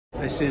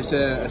This is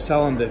a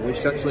Sallander, which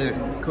is actually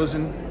a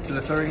cousin to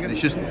the Thuringia.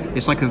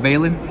 It's like a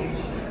veiling,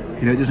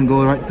 you know, it doesn't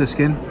go right to the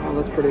skin. Oh,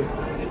 that's pretty.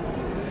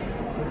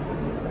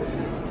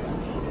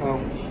 Wow.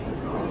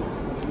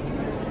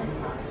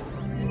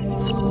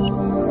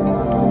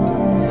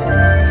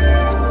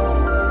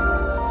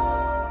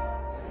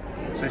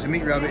 So it's a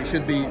meat rabbit. It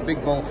should be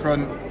big ball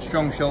front,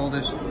 strong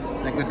shoulders,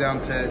 then go down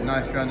to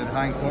nice rounded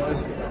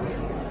hindquarters.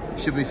 It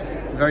should be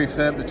very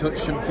firm to touch,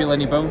 shouldn't feel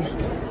any bones.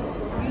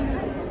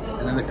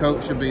 And then the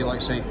coat should be, like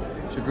say,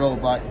 should roll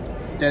back,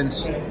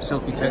 dense,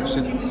 silky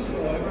textured.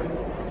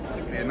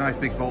 Be a nice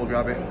big bold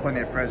rabbit,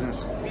 plenty of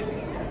presence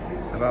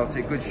about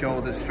it, good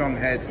shoulders, strong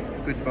head,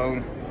 good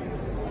bone.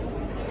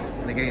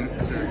 And again,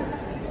 it's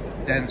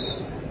a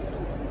dense,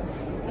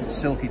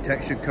 silky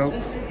textured coat,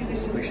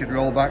 which should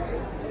roll back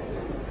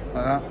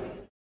like that.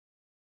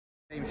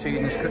 Same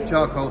shadings,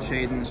 charcoal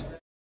shadings.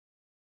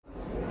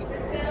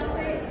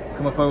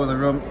 Come up over the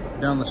rump,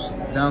 down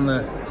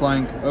the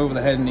flank, over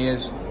the head and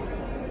ears.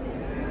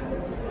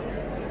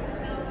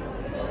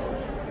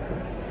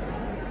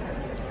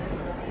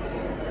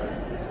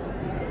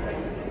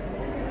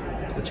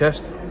 To the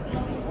chest.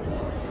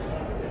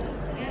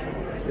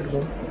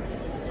 Beautiful.